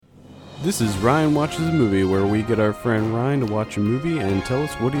This is Ryan Watches a Movie, where we get our friend Ryan to watch a movie and tell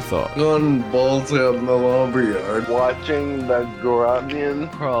us what he thought. Going balls out in the lumberyard, watching the Grunion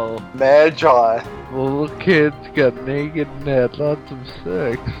Pro Magi. Little kids got naked and had lots of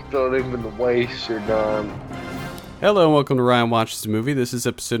sex. Don't even waste your time. Hello and welcome to Ryan Watches a Movie. This is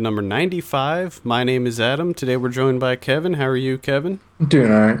episode number 95. My name is Adam. Today we're joined by Kevin. How are you, Kevin? I'm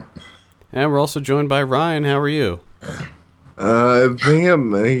doing alright. And we're also joined by Ryan. How are you? I think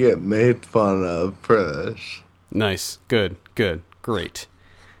I'm gonna get made fun of for this. Nice. Good. Great.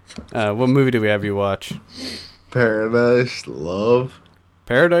 What movie do we have you watch? Paradise Love.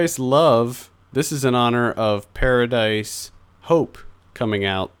 Paradise Love. This is in honor of Paradise Hope coming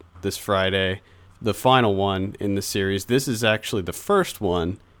out this Friday. The final one in the series. This is actually the first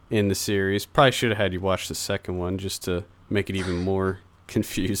one in the series. Probably should have had you watch the second one just to make it even more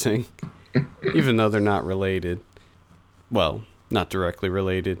confusing. Even though they're not related. Well, not directly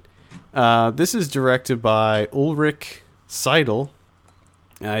related. This is directed by Ulrich Seidel.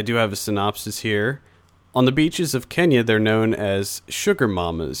 I do have a synopsis here. On the beaches of Kenya, they're known as sugar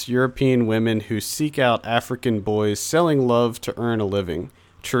mamas, European women who seek out African boys selling love to earn a living.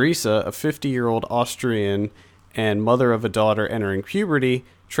 Teresa, a 50-year-old Austrian and mother of a daughter entering puberty,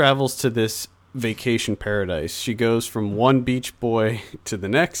 travels to this vacation paradise. She goes from one beach boy to the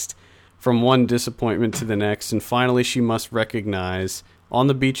next, from one disappointment to the next, and finally she must recognize, on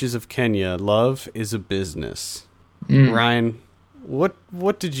the beaches of Kenya, love is a business. Ryan,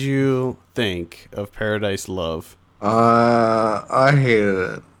 what did you think of Paradise Love? I hated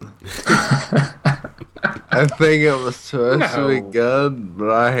it. I think it was supposed to be good,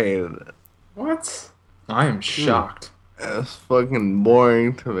 but I hated it. What? I am shocked. It was fucking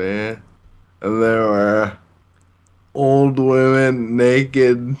boring to me. And there were old women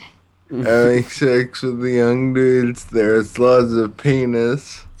naked having sex with the young dudes. There's lots of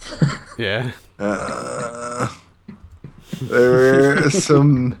penis. Yeah. There were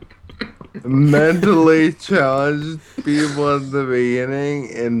some mentally challenged people at the beginning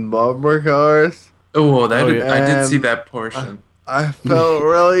in bumper cars. Oh, I did And see that portion. I felt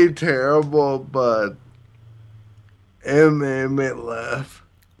really terrible, but it made me laugh.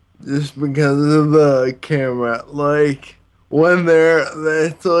 Just because of the camera. Like, when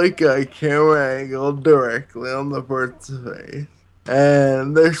it's like a camera angle directly on the person's face.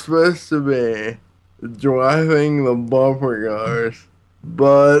 And they're supposed to be driving the bumper cars.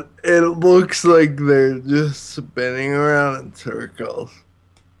 But it looks like they're just spinning around in circles.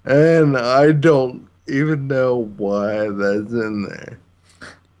 And I don't even know why that's in there.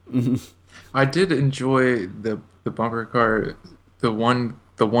 I did enjoy the bumper car. The one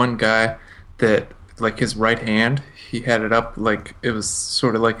guy that, like, his right hand, he had it up like it was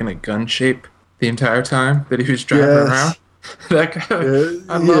sort of like in a gun shape the entire time that he was driving around. That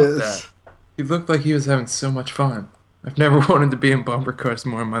guy, I love that. He looked like he was having so much fun. I've never wanted to be in bumper cars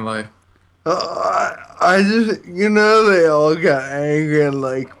more in my life. I just, they all got angry and,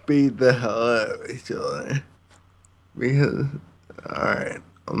 like, beat the hell out of each other. Because, alright,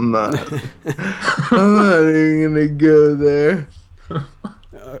 I'm not even gonna go there.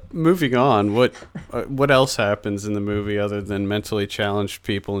 Moving on, what else happens in the movie other than mentally challenged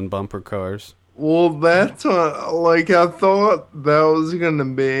people in bumper cars? Well, that's what, like, I thought that was gonna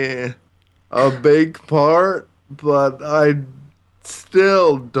be a big part, but I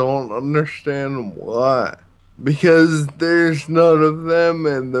still don't understand why. Because there's none of them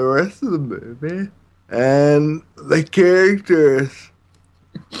in the rest of the movie. And the characters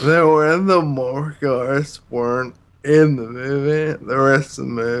that were in the bumper cars weren't in the movie, the rest of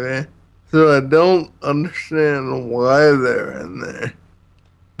the movie. So I don't understand why they're in there.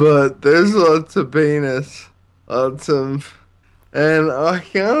 But there's lots of penis, and I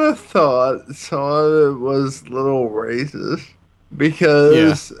kind of thought some of it was a little racist.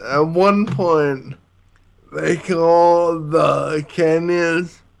 Because at one point, they call the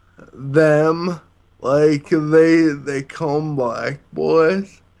Kenyans them, like they call them black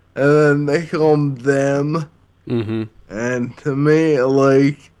boys, and then they call them. Mm-hmm. And to me,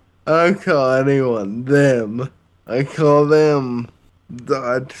 like, I don't call anyone them. I call them,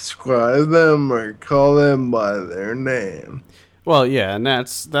 I describe them or call them by their name. Well, yeah, and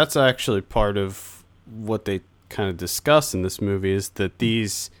that's actually part of what they kind of discuss in this movie is that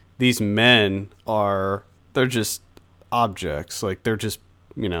these men they're just objects. Like, they're just,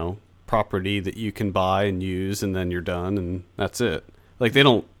 property that you can buy and use, and then you're done, and that's it. Like, they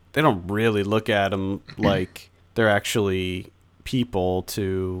don't really look at them like they're actually people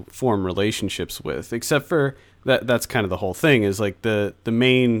to form relationships with, except for that's kind of the whole thing is, like, the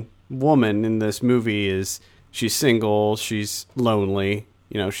main woman in this movie she's single, she's lonely,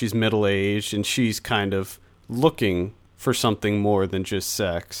 you know, she's middle-aged and she's kind of looking for something more than just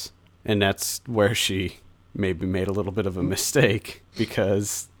sex. And that's where she maybe made a little bit of a mistake,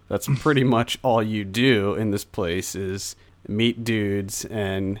 because that's pretty much all you do in this place is meet dudes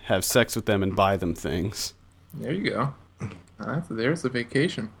and have sex with them and buy them things. There you go. There's the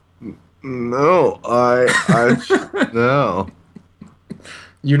vacation. No, no.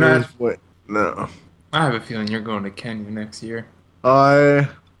 You're not. Wait, no. I have a feeling you're going to Kenya next year. I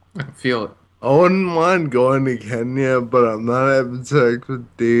can feel it. I wouldn't mind going to Kenya, but I'm not having sex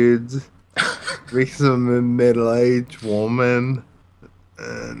with dudes. Because I'm a middle-aged woman.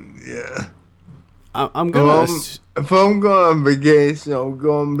 And, yeah. I'm going to... If I'm going on vacation, I'm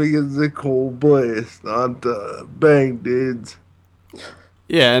going because it's a cool place, not bang dudes.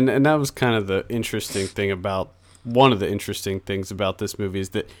 Yeah, and that was kind of the interesting thing about... One of the interesting things about this movie is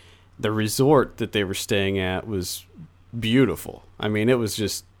that the resort that they were staying at was beautiful. I mean, it was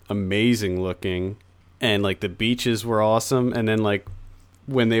just amazing looking, and like the beaches were awesome. And then like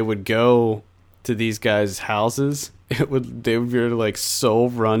when they would go to these guys' houses, they would be like so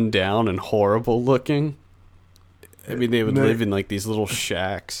run down and horrible looking. I mean, they would live in like these little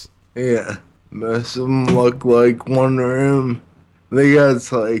shacks. Yeah, most of them look like one room. The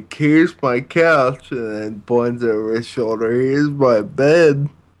guy's like, here's my couch, and then points over his shoulder, here's my bed.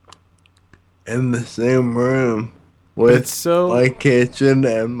 In the same room with my kitchen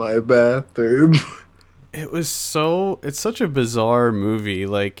and my bathroom. It's such a bizarre movie.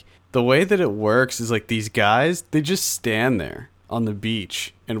 Like, the way that it works is like these guys, they just stand there on the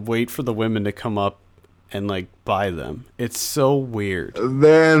beach and wait for the women to come up and like buy them. It's so weird.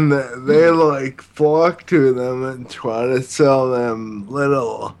 Then they like flock to them and try to sell them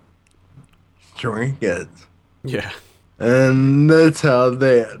little trinkets. Yeah. And that's how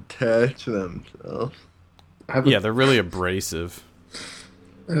they attach themselves. Yeah, they're really abrasive.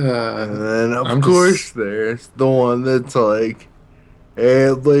 And then of course there's the one that's like, hey,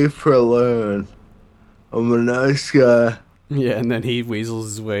 leave her alone. I'm a nice guy. Yeah, and then he weasels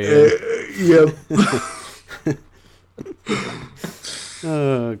his way in. Yep.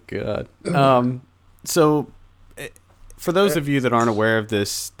 Oh God. So, for those of you that aren't aware of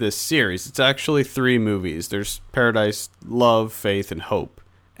this series, it's actually 3 movies. There's Paradise, Love, Faith, and Hope,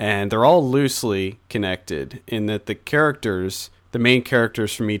 and they're all loosely connected in that the main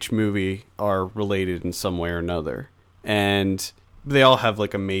characters from each movie are related in some way or another, and they all have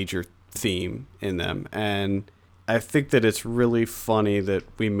like a major theme in them. And I think that it's really funny that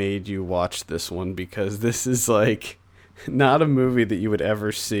we made you watch this one, because this is like not a movie that you would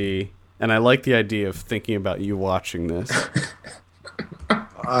ever see, and I like the idea of thinking about you watching this.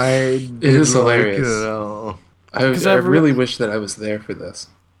 It is hilarious. I really wish that I was there for this.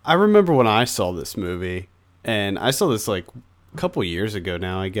 I remember when I saw this movie, and I saw this like a couple years ago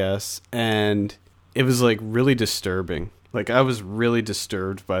now, I guess, and it was like really disturbing. Like, I was really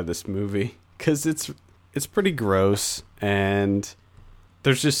disturbed by this movie because it's pretty gross, and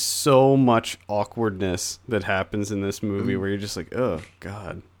there's just so much awkwardness that happens in this movie where you're just like, oh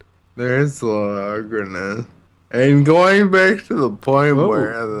God. There's a lot of awkwardness. And going back to the point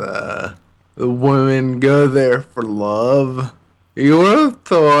where the women go there for love, you would have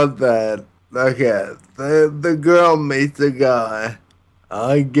thought that, okay, the girl meets a guy,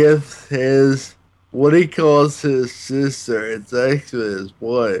 gives what he calls his sister, it's actually his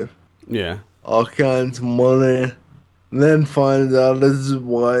wife. Yeah. All kinds of money, and then finds out it's his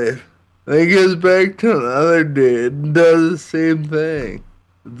wife. Then goes back to another dude and does the same thing.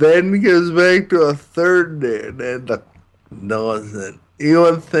 Then goes back to a third dude and doesn't. You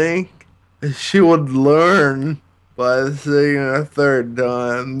would think she would learn by the second or third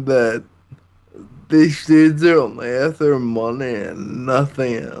time that these dudes are only after money and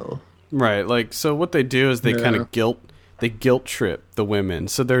nothing else. Right, like, so what they do is they kind of guilt trip the women.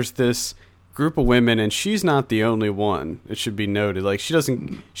 So there's this group of women, and she's not the only one. It should be noted. Like,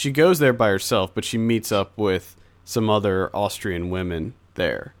 she goes there by herself, but she meets up with some other Austrian women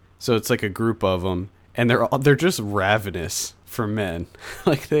there. So it's like a group of them, and they're just ravenous for men.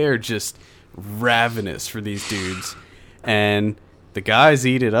 Like, they are just ravenous for these dudes, and the guys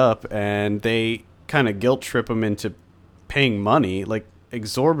eat it up, and they kind of guilt trip them into paying money, like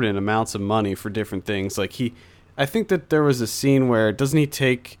exorbitant amounts of money for different things. Like, I think that there was a scene where doesn't he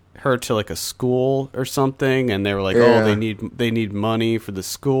take her to like a school or something, and they were like, oh, they need money for the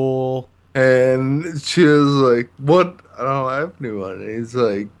school, and she was like, what? I don't have any money. He's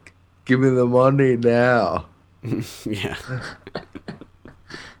like, give me the money now. Yeah.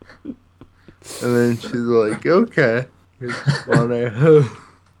 And then she's like, okay, here's the money.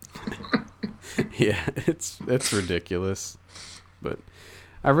 Yeah, it's ridiculous. But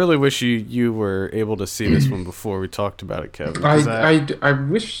I really wish you were able to see this one before we talked about it, Kevin. I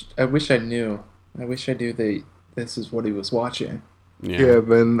wish I knew. I wish I knew that this is what he was watching. Yeah.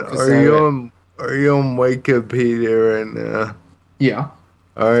 Kevin, are you on Wikipedia right now? Yeah.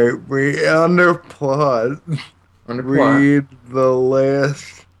 Alright, read under plot. Under plot. Read the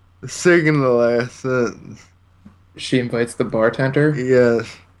second to last sentence. She invites the bartender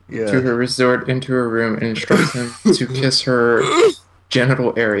Yes. to her resort into her room and instructs him to kiss her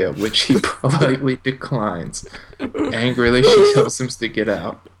genital area, which he politely declines. Angrily, she tells him to get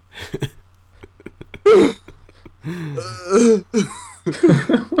out.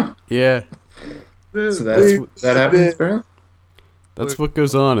 Yeah. So that happens, bro? That's what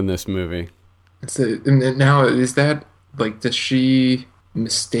goes on in this movie. And now, is that, like, does she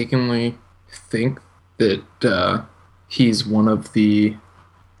mistakenly think that he's one of the,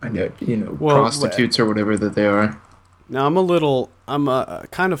 prostitutes or whatever that they are? Now, I'm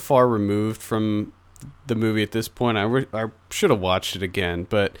kind of far removed from the movie at this point. I should have watched it again,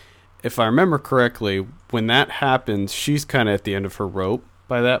 but if I remember correctly, when that happens, she's kind of at the end of her rope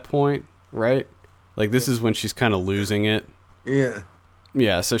by that point, right? Like, this is when she's kind of losing it. Yeah.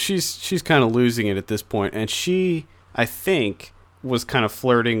 Yeah, so she's kind of losing it at this point, and she, I think, was kind of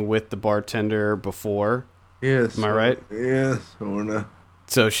flirting with the bartender before. Yes. Am I right? Yes, sorta.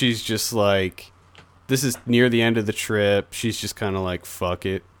 So she's just like, this is near the end of the trip. She's just kind of like, fuck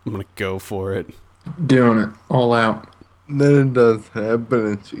it. I'm going to go for it. Doing it all out. Then it does happen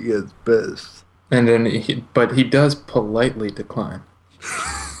and she gets pissed. And then but he does politely decline.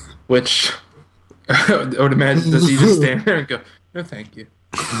 Which, I would imagine, does he just stand there and go, no thank you?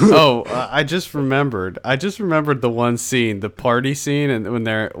 Oh, I just remembered the one scene, the party scene, and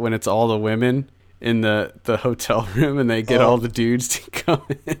when it's all the women in the hotel room and they get all the dudes to come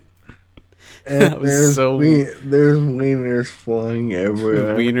in. And that was there's there's wieners flying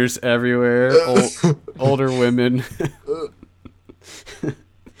everywhere. Wieners everywhere. Older women.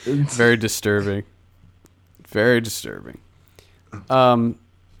 Very disturbing. Very disturbing.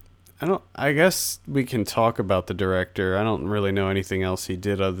 I guess we can talk about the director. I don't really know anything else he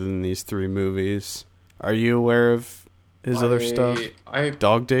did other than these 3 movies. Are you aware of his other stuff?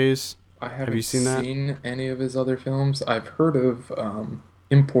 Dog Days? I haven't Have you seen any of his other films. I've heard of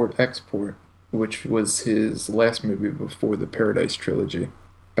Import Export, which was his last movie before the Paradise Trilogy,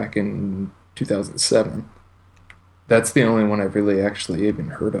 back in 2007. That's the only one I've really actually even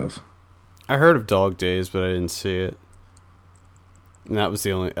heard of. I heard of Dog Days, but I didn't see it. And that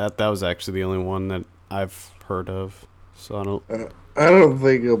was actually the only one that I've heard of. So I don't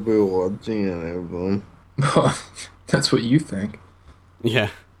think I'll be watching any of them. That's what you think. Yeah.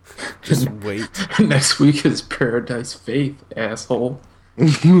 Just wait. Next week is Paradise Faith, asshole.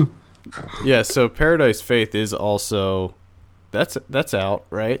 Yeah, so Paradise Faith is also that's out,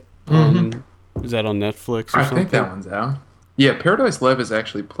 right? Mm-hmm. Is that on Netflix or something? I think that one's out. Yeah, Paradise Live is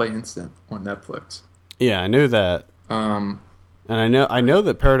actually Play Instant on Netflix. Yeah, I knew that. And I know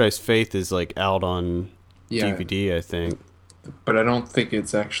that Paradise Faith is like out on DVD, I think. But I don't think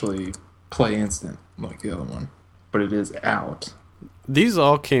it's actually Play Instant like the other one. But it is out. These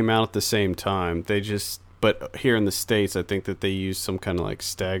all came out at the same time. But here in the States, I think that they used some kind of like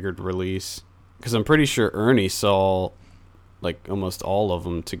staggered release. Because I'm pretty sure Ernie saw like almost all of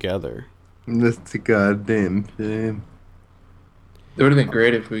them together. That's a goddamn shame. It would have been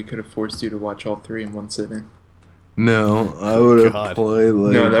great if we could have forced you to watch all 3 in one sitting. No, I would have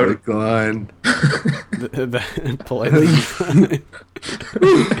politely declined. Politely declined.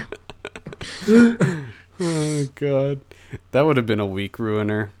 Oh god, that would have been a week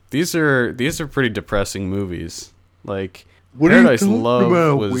ruiner. These are pretty depressing movies. Like Paradise Love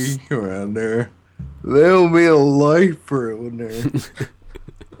was week around there. There'll be a life ruiner.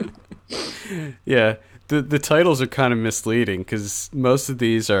 Yeah. The titles are kind of misleading because most of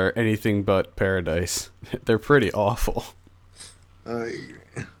these are anything but Paradise. They're pretty awful. I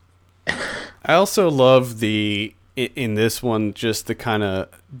also love in this one, just the kind of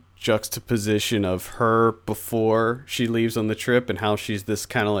juxtaposition of her before she leaves on the trip and how she's this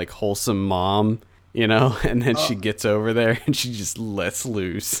kind of like wholesome mom, and then she gets over there and she just lets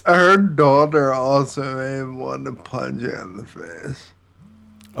loose. Her daughter also made one to punch her in the face.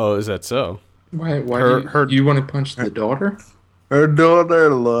 Oh, is that so? Why do you want to punch the daughter? Her daughter,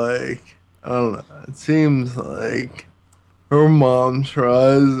 I don't know, it seems like her mom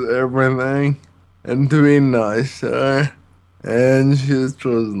tries everything and to be nice to her, and she just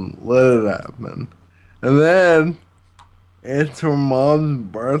doesn't let it happen. And then, it's her mom's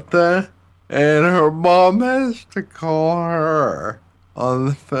birthday, and her mom has to call her on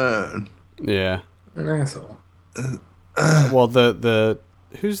the phone. Yeah. An asshole. Well, the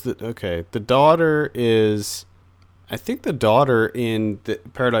who's the okay? The daughter is, I think the daughter in the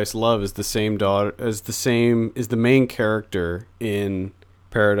Paradise Love is the same daughter as the main character in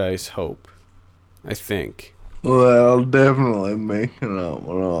Paradise Hope. I think. Well, I'll definitely make it up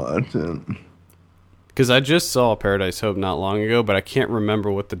when I watch it. Because I just saw Paradise Hope not long ago, but I can't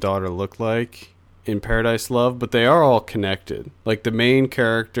remember what the daughter looked like in Paradise Love. But they are all connected. Like the main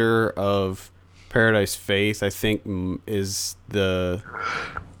character of Paradise Faith, I think, is the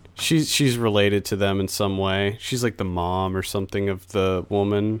she's related to them in some way. She's like the mom or something of the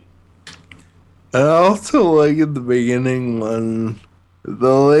woman. I also like at the beginning when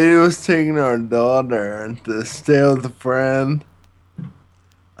the lady was taking our daughter to stay with a friend.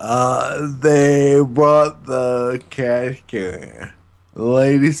 They brought the cat carrier. The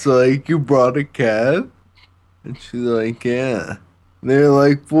lady's like, "You brought a cat?" And she's like, "Yeah." They're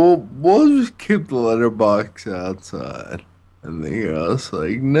like, we'll just keep the litter box outside. And the girl's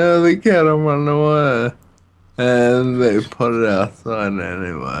like, "No, the cat will run away." And they put it outside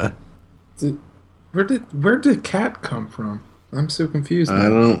anyway. Where did cat come from? I'm so confused. I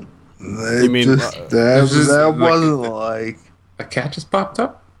don't. You mean That wasn't like a cat just popped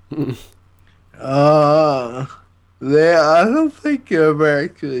up? I don't think you ever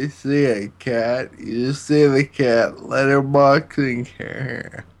actually see a cat. You just see the cat letterboxing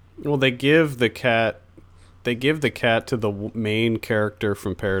her. Well, they give the cat to the main character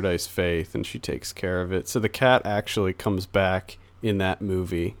from Paradise Faith, and she takes care of it. So the cat actually comes back in that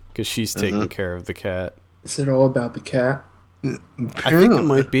movie because she's taking care of the cat. Is it all about the cat? I think it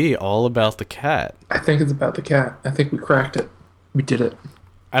might be all about the cat. I think it's about the cat. I think we cracked it. We did it.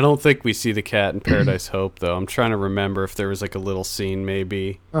 I don't think we see the cat in Paradise Hope, though. I'm trying to remember if there was like a little scene,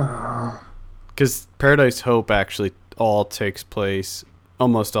 maybe. Because Paradise Hope actually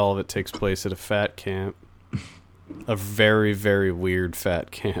almost all of it takes place at a fat camp. A very, very weird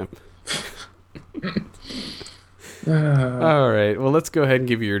fat camp. All right, well, let's go ahead and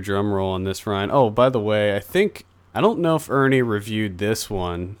give you your drum roll on this, Ryan. Oh, by the way, I don't know if Ernie reviewed this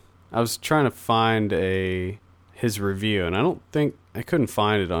one. I was trying to find his review, and I couldn't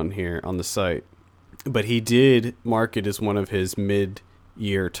find it on here on the site. But he did mark it as one of his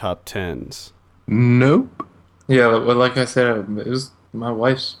mid-year top 10s. Nope. Yeah, well, like I said, it was my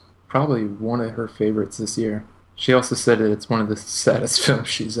wife's probably one of her favorites this year. She also said it's one of the saddest films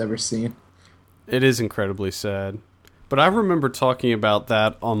she's ever seen. It is incredibly sad. But I remember talking about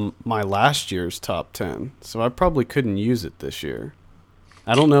that on my last year's top 10, so I probably couldn't use it this year.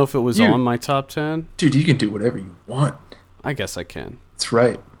 I don't know if it was on my top 10. Dude, you can do whatever you want. I guess I can. That's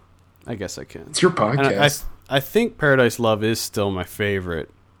right. I guess I can. It's your podcast. I think Paradise Love is still my favorite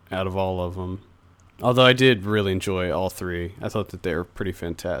out of all of them. Although I did really enjoy all three. I thought that they were pretty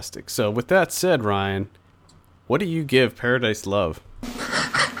fantastic. So with that said, Ryan, what do you give Paradise Love?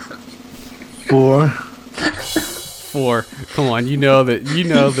 4. 4. Come on, you know that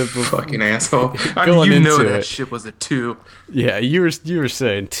fucking asshole. Going into that it. shit was a 2. Yeah, you were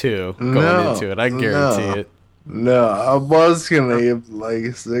saying 2 going into it. I guarantee it. No, I was gonna give like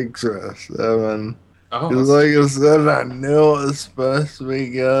a 6 or a 7. Oh, Because like I said, I knew it was supposed to be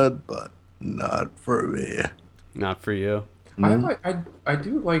good, but not for me. Not for you. I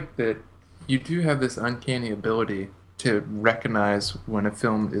do like that you do have this uncanny ability to recognize when a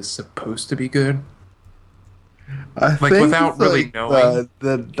film is supposed to be good. I Like, think without it's really like knowing.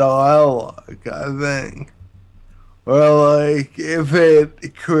 the dialogue, I think. Or like if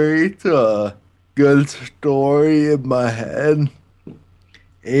it creates a good story in my head,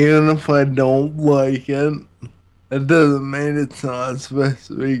 even if I don't like it, it doesn't mean it's not supposed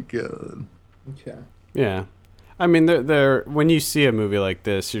to be good. Okay. Yeah. I mean, they're when you see a movie like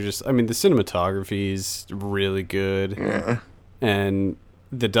this, the cinematography is really good. Yeah. And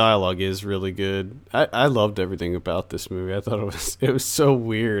the dialogue is really good. I loved everything about this movie. I thought it was so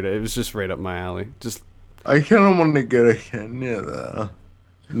weird. It was just right up my alley. Just I kind of want to go to Kenya though.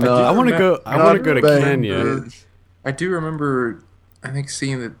 I want to go. I want to go to Kenya. I do remember, I think,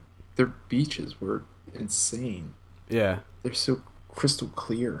 seeing that their beaches were insane. Yeah. They're so crystal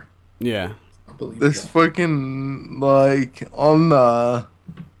clear. Yeah. Unbelievable. This fucking like on the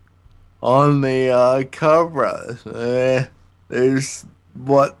cover, there's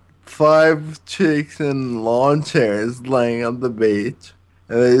 5 chicks in lawn chairs laying on the beach,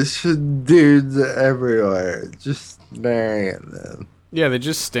 and there's just dudes everywhere just staring at them. Yeah, they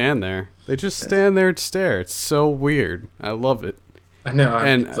just stand there. They just stand there and stare. It's so weird. I love it. I know.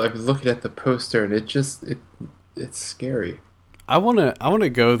 And I was looking at the poster, and it's scary. I wanna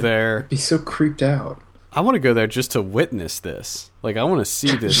go there. I'd be so creeped out. I want to go there just to witness this. Like, I want to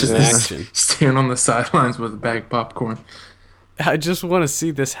see this in Just action. stand on the sidelines with a bag of popcorn. I just want to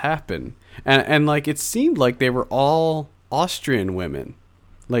see this happen. And like it seemed like they were all Austrian women.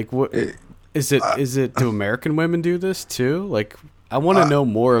 Like what is it do American women do this too? Like I want to know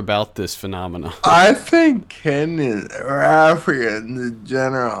more about this phenomenon. I think Kenyans or Africans in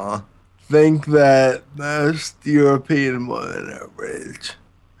general think that most European women are rich.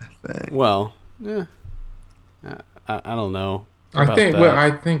 I think. Well, yeah. I don't know. I think. that. Well,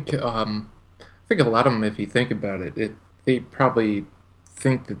 I think a lot of them, if you think about it, they probably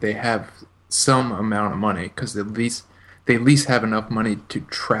think that they have some amount of money because they at least have enough money to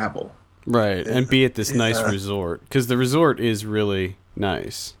travel. Right, and be at this nice resort because the resort is really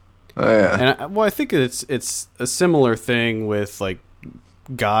nice. Oh, yeah. And I think it's a similar thing with like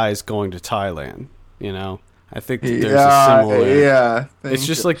guys going to Thailand. You know, I think that there's a similar. Yeah. It's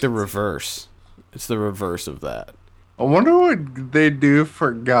just like the reverse. It's the reverse of that. I wonder what they do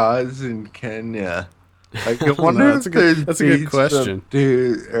for guys in Kenya. Like, I wonder know. if there's That's a good beats question. Of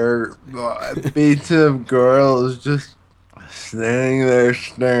dude, or beats of girls just standing there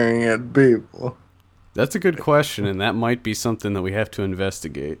staring at people. That's a good question, and that might be something that we have to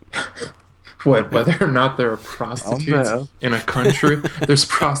investigate. What, whether or not there are prostitutes in a country? There's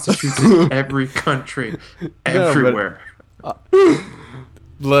prostitutes in every country, everywhere.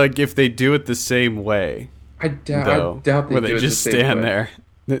 Like if they do it the same way. I doubt they where do they it just the same stand way.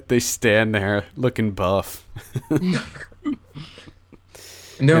 there. They stand there looking buff.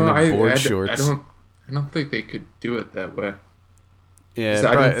 No, in I board shorts. don't think they could do it that way. Yeah,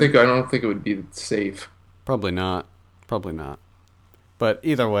 I don't think it would be safe. Probably not. But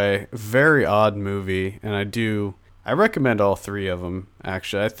either way, very odd movie, and I recommend all three of them.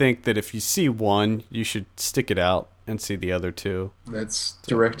 Actually, I think that if you see one, you should stick it out and see the other two. That's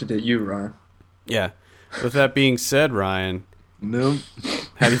directed at you, Ryan. Yeah. With that being said, Ryan, Nope.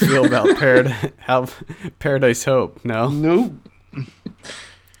 how do you feel about Paradise Hope? No? Nope.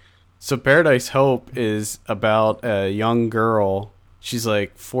 So Paradise Hope is about a young girl. She's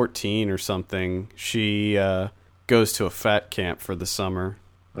like 14 or something. She goes to a fat camp for the summer.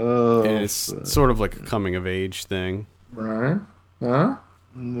 Oh. And it's sort of like a coming of age thing. Ryan? Huh?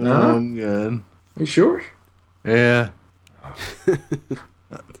 No, Huh? I'm good. You sure? Yeah.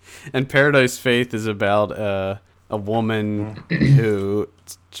 And Paradise Faith is about a woman who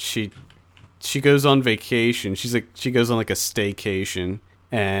she goes on vacation. She goes on like a staycation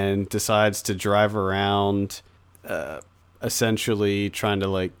and decides to drive around, essentially trying to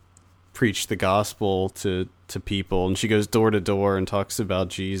like preach the gospel to people. And she goes door to door and talks about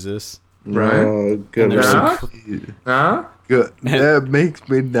Jesus. Right. Oh, good. there's some- Huh? Good. That makes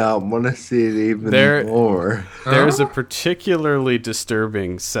me not want to see it even more. There's a particularly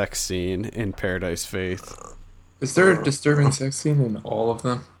disturbing sex scene in Paradise Faith. Is there a disturbing sex scene in all of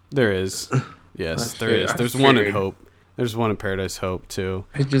them? There is. Yes, there is. I There's one in figured. Hope. There's one in Paradise Hope too.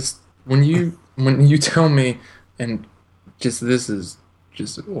 I just when you tell me, and just this is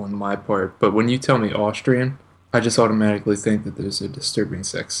just on my part, but when you tell me Austrian, I just automatically think that there's a disturbing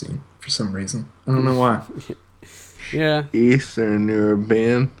sex scene for some reason. I don't know why. Yeah. Eastern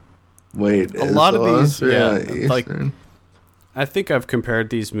European. Wait, A lot of these, Eastern. like I think I've compared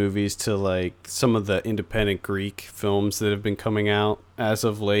these movies to like some of the independent Greek films that have been coming out as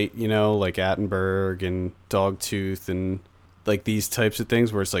of late, you know, like Attenborough and Dogtooth and like these types of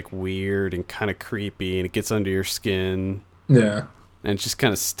things where it's like weird and kind of creepy and it gets under your skin Yeah. and it just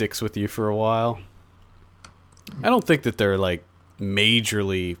kind of sticks with you for a while. I don't think that they're like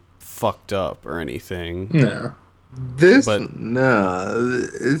majorly fucked up or anything. No. It's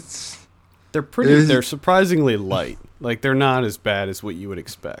They're surprisingly light. Like they're not as bad as what you would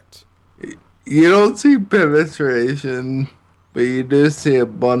expect. you don't see penetration, but you do see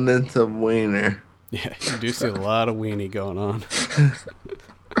abundance of wiener. Yeah, you do see a lot of weenie going on.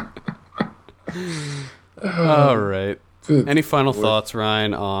 All right. Good. Any final thoughts,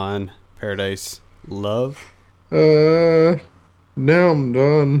 Ryan, on Paradise Love? No, I'm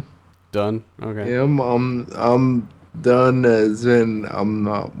done. Done? Okay. Yeah, I'm done as in I'm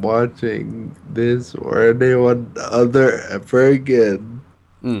not watching this or anyone other ever again.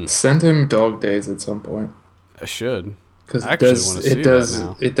 Send him Dog Days at some point. I should. Because I actually wanna see that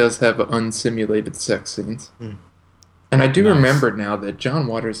now. it does have unsimulated sex scenes. And I do Nice. remember now that John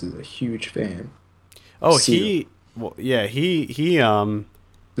Waters is a huge fan. Oh, See he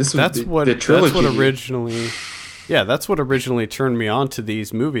This was that's the what trilogy. that's what originally turned me on to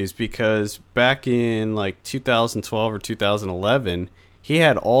these movies, because back in like 2012 or 2011 he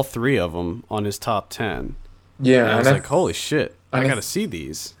had all three of them on his top 10. Yeah, And I was and like, holy shit, I and I- gotta see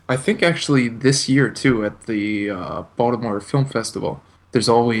these. I think actually this year too at the Baltimore Film Festival, he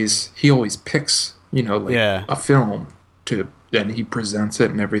always picks like Yeah. a film to and he presents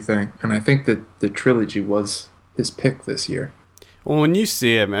it and everything. And I think that the trilogy was his pick this year. Well, when you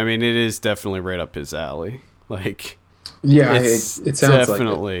see him, I mean, it is definitely right up his alley. Like, Yeah, it's it sounds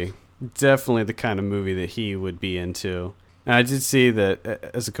definitely, definitely the kind of movie that he would be into. And I did see that,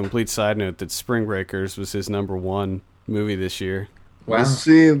 as a complete side note, that Spring Breakers was his #1 movie this year. like it. Wow.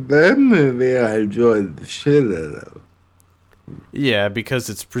 See, that movie I enjoyed the shit out of. Yeah, because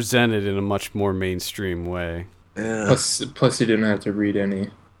it's presented in a much more mainstream way. Yeah. Plus, you didn't have to read any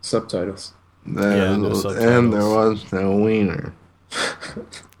subtitles. Yeah, no And subtitles. there was no wiener.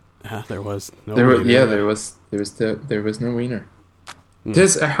 There was no There wiener. there was no wiener.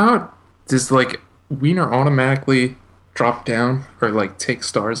 Does like wiener automatically drop down or like take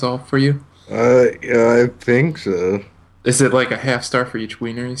stars off for you? Yeah, I think so. Is it like a half star for each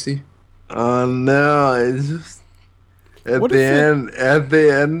wiener you see? No, it's just at What the if it- end. At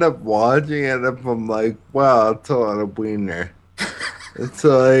the end of watching it, if I'm like, wow, it's a lot of wiener. It's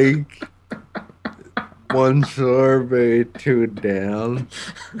like one sorbet, two down.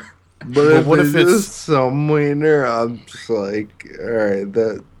 But what if if it's it's- just some wiener, I'm just like, all right,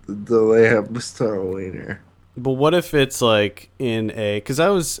 they have a star wiener. But what if it's like in a? Because I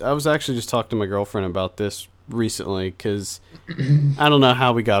was actually just talking to my girlfriend about this recently. Because I don't know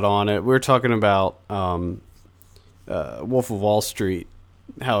how we got on it. We were talking about Wolf of Wall Street,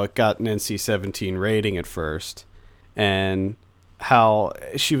 how it got an NC-17 rating at first, and how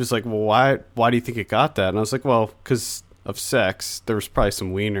she was like, "Well, why do you think it got that?" And I was like, "Well, because of sex. There was probably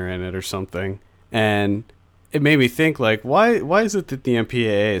some wiener in it or something." And it made me think, like, why is it that the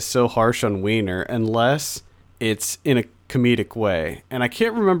MPAA is so harsh on wiener unless it's in a comedic way? And I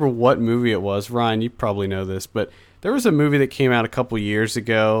can't remember what movie it was. Ryan, you probably know this, but there was a movie that came out a couple years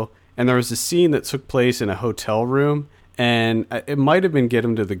ago, and there was a scene that took place in a hotel room, and it might have been Get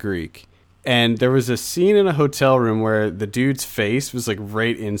Him to the Greek. And there was a scene in a hotel room where the dude's face was like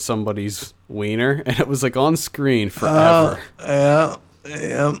right in somebody's wiener, and it was like on screen forever. Yeah.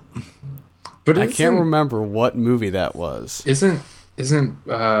 But I can't remember what movie that was. Isn't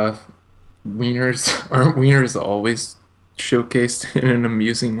wieners aren't wieners always showcased in an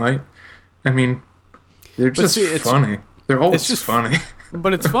amusing light? I mean, they're just see, it's- funny. They're always it's just- funny.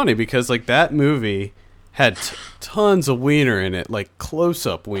 But it's funny because like that movie had tons of wiener in it, like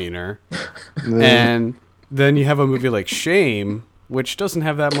close-up wiener. And then you have a movie like Shame, which doesn't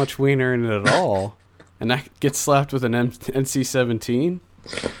have that much wiener in it at all, and that gets slapped with an NC-17.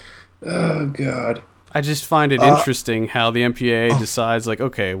 Oh God. I just find it interesting how the MPAA decides, like,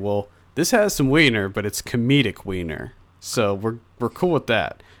 okay, well, this has some wiener, but it's comedic wiener, so we're cool with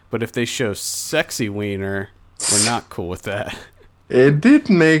that. But if they show sexy wiener, we're not cool with that. It did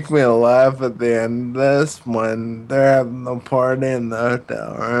make me laugh at the end of this when they're having the party in the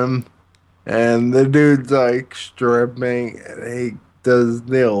hotel room, and the dude's like stripping, and he does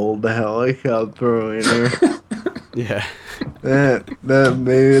the old helicopter wiener. Yeah. that made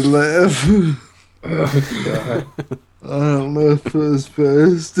me laugh. Oh God. I don't know if it was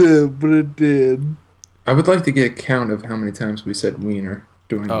supposed to, but it did. I would like to get a count of how many times we said wiener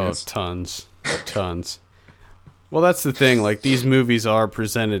during Oh, this. tons. Well, that's the thing. Like, these movies are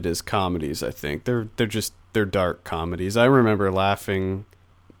presented as comedies, I think. They're dark comedies. I remember laughing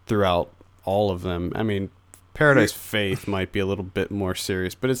throughout all of them. I mean, Paradise Faith might be a little bit more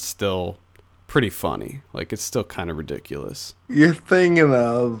serious, but it's still pretty funny. Like, it's still kind of ridiculous. You're thinking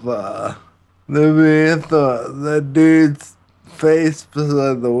of the dude's face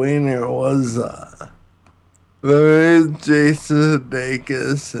beside the wiener was there is Jason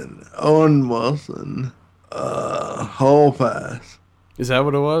Sudeikis and Owen Wilson. Hall Pass. Is that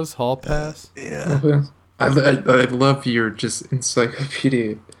what it was? Hall Pass? Yeah. I love your just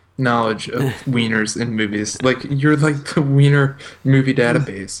encyclopedia knowledge of wieners in movies. Like you're like the wiener movie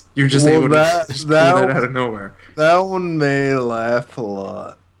database. You're just Well, able to that- just pull that- that out of nowhere. That one made me laugh a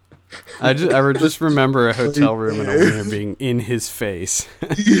lot. I just remember a hotel room and a wiener being in his face.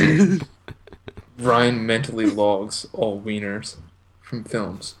 Ryan mentally logs all wieners from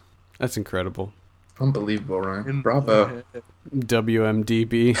films. That's incredible. Unbelievable, Ryan. Bravo.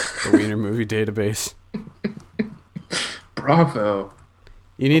 WMDB, the Wiener Movie Database. Bravo.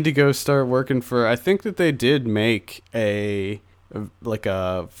 You need to go start working for. I think that they did make a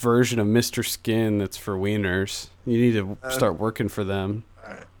version of Mr. Skin that's for wieners. You need to start working for them.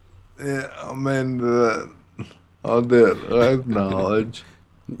 Yeah, I'm into that. I'll do it. I have knowledge.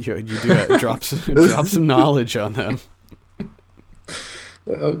 You do that. Drop some knowledge on them.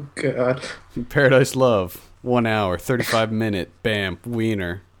 Oh God. Paradise Love, 1 hour, 35-minute, bam,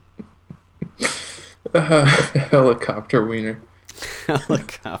 wiener, Helicopter wiener.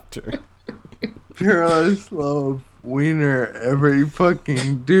 helicopter. Paradise Love. wiener ever you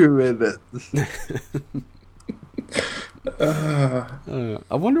fucking do with it.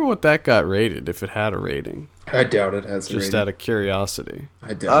 I wonder what that got rated, if it had a rating. I doubt it has a Just rating. out of curiosity.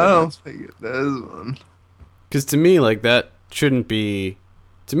 I doubt I it. don't think it does one. Because to me, like, that shouldn't be...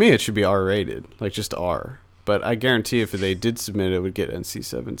 To me, it should be R-rated. Like, just R. But I guarantee if they did submit it, it would get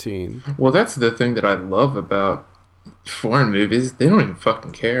NC-17. Well, that's the thing that I love about foreign movies. They don't even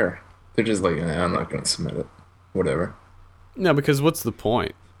fucking care. They're just like, I'm not going to submit it. Whatever. No, because what's the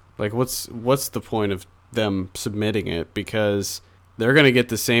point? Like, what's the point of them submitting it? Because they're going to get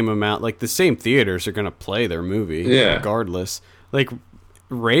the same amount... Like, the same theaters are going to play their movie regardless. Like,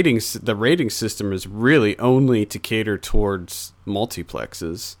 the rating system is really only to cater towards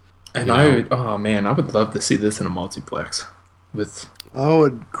multiplexes. And I would love to see this in a multiplex with I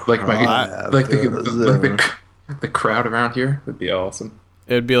would like cry the crowd around here would be awesome.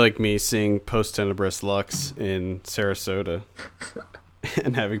 It'd be like me seeing Post Tenebris Lux in Sarasota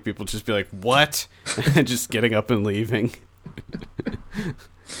and having people just be like, "What?" and just getting up and leaving.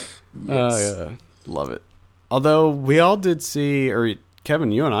 Yeah, love it. Although we all did see, or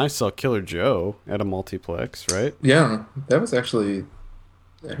Kevin, you and I saw Killer Joe at a multiplex, right? Yeah, that was actually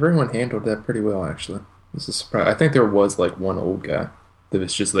everyone handled that pretty well. Actually, this is surprise. I think there was like one old guy that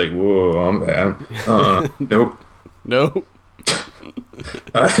was just like, "Whoa, I'm nope." Nope.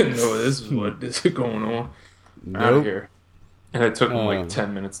 I didn't know this is going on out of here. And it took him like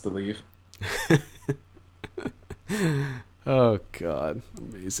 10 minutes to leave. Oh, God.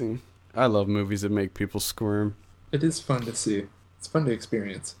 Amazing. I love movies that make people squirm. It is fun to see. It's fun to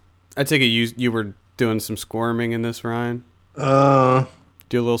experience. I take it you were doing some squirming in this, Ryan? Do a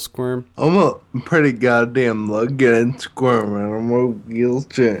little squirm? I'm a pretty goddamn lucky and squirming. I'm a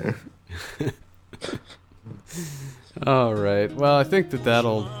wheelchair. All right. Well, I think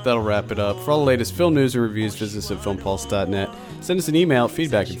that'll wrap it up. For all the latest film news and reviews, visit us at filmpulse.net. Send us an email,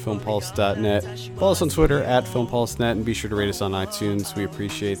 feedback@filmpulse.net. Follow us on Twitter @filmpulse.net, and be sure to rate us on iTunes. We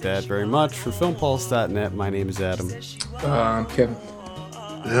appreciate that very much. For filmpulse.net, my name is Adam. I'm Kevin.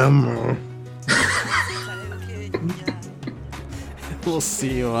 We'll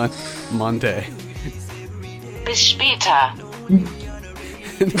see you on Monday. Bis später.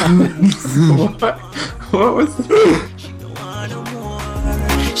 What was that?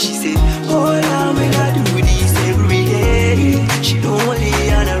 She said, oh, yeah, when I do this every day. She don't want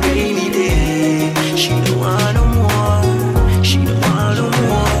it on a rainy day. She don't want no more. She don't want no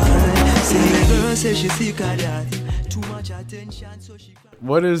more. Say the girl says she's sick of that. Too much attention, so she...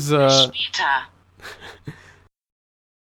 What is, Bis später.